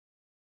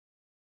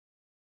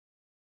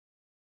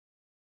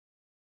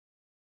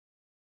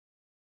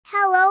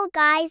Hello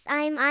guys,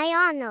 I'm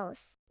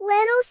Ayanos'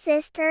 little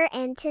sister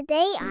and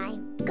today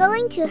I'm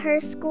going to her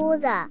school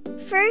the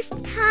first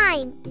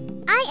time.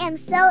 I am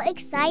so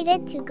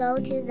excited to go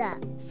to the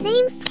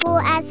same school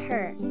as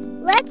her.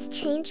 Let's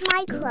change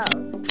my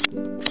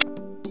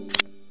clothes.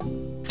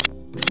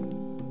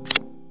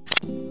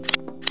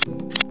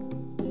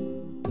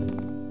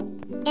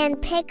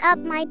 And pick up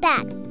my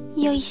bag.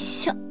 よい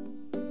しょ。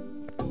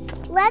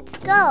 Let's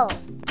go.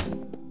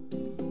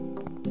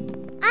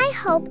 I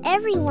hope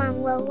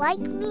everyone will like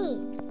me.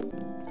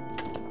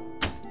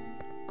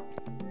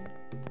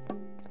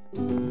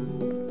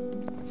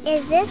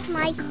 Is this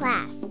my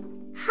class?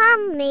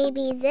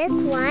 Maybe this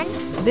one?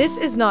 This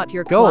is not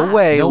your Go class.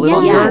 away,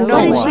 little yeah, girl. what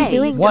No is one she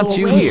doing? wants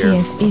you Go away.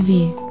 here.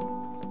 Evie.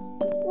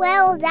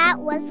 Well, that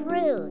was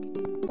rude.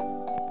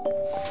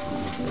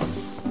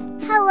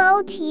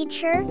 Hello,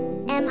 teacher.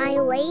 Am I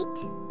late?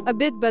 A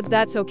bit, but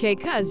that's okay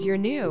cuz you're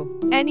new.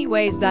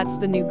 Anyways, that's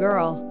the new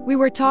girl we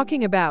were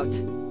talking about.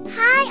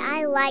 Hi,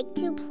 I like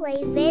to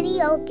play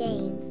video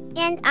games,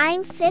 and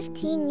I'm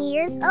 15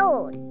 years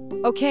old.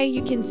 Okay,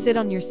 you can sit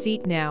on your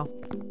seat now.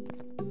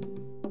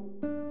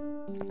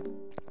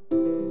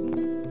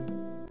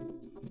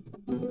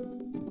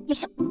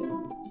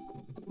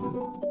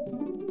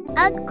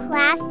 Ugh,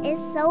 class is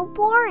so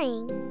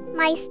boring.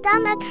 My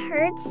stomach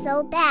hurts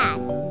so bad.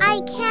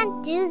 I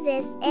can't do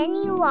this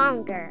any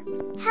longer.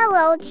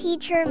 Hello,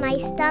 teacher, my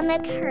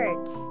stomach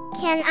hurts.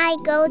 Can I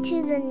go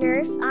to the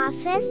nurse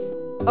office?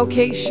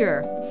 Okay,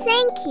 sure.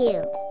 Thank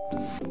you.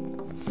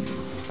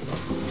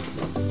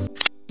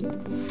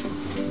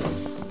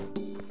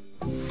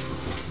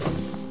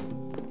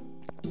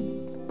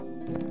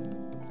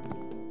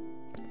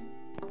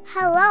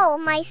 Hello,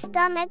 my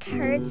stomach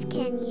hurts.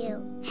 Can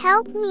you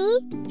help me?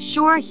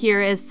 Sure,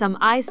 here is some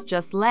ice.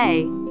 Just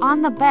lay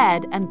on the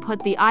bed and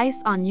put the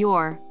ice on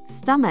your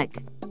stomach.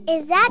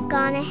 Is that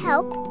gonna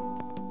help?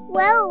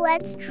 Well,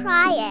 let's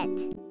try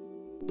it.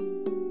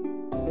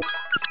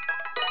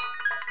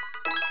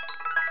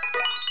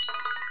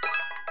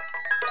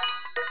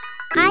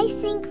 I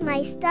think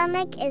my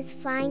stomach is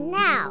fine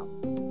now.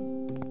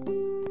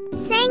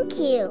 Thank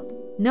you.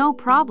 No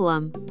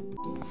problem.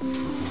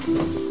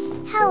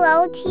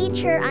 Hello,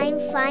 teacher, I'm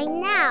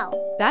fine now.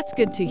 That's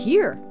good to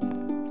hear.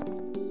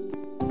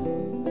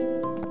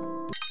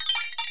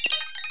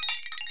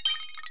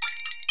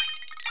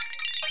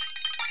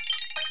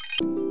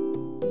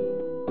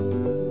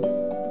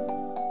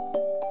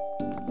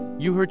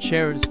 Her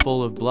chair is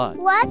full of blood.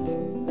 What?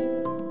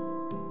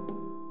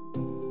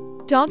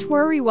 Don't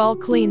worry, we'll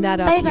clean that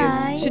up.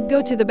 Bye-bye. You should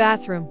go to the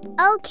bathroom.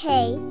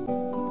 Okay.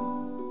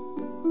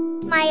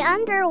 My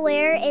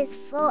underwear is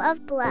full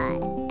of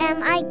blood.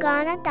 Am I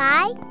gonna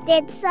die?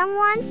 Did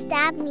someone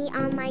stab me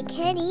on my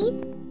kitty?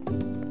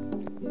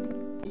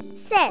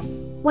 Sis,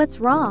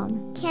 What's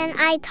wrong? can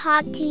I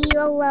talk to you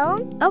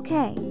alone?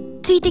 Okay.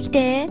 ついてき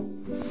て。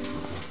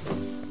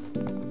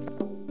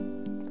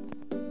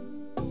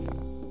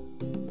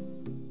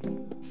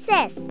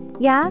 Sis,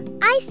 Yeah?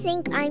 I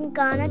think I'm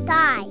gonna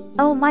die.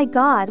 Oh my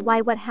god,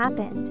 why, what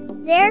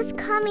happened? There's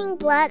coming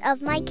blood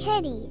of my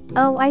kitty.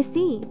 Oh, I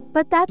see.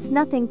 But that's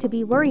nothing to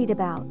be worried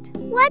about.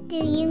 What do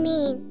you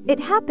mean? It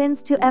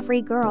happens to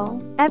every girl.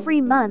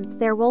 Every month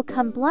there will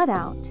come blood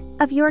out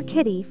of your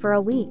kitty for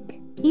a week.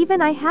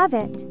 Even I have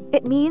it.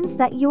 It means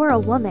that you're a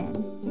woman.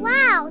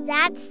 Wow,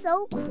 that's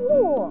so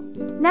cool.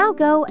 Now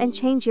go and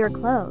change your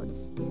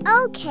clothes.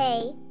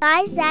 Okay,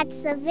 guys,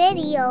 that's the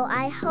video.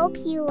 I hope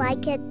you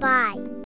like it. Bye.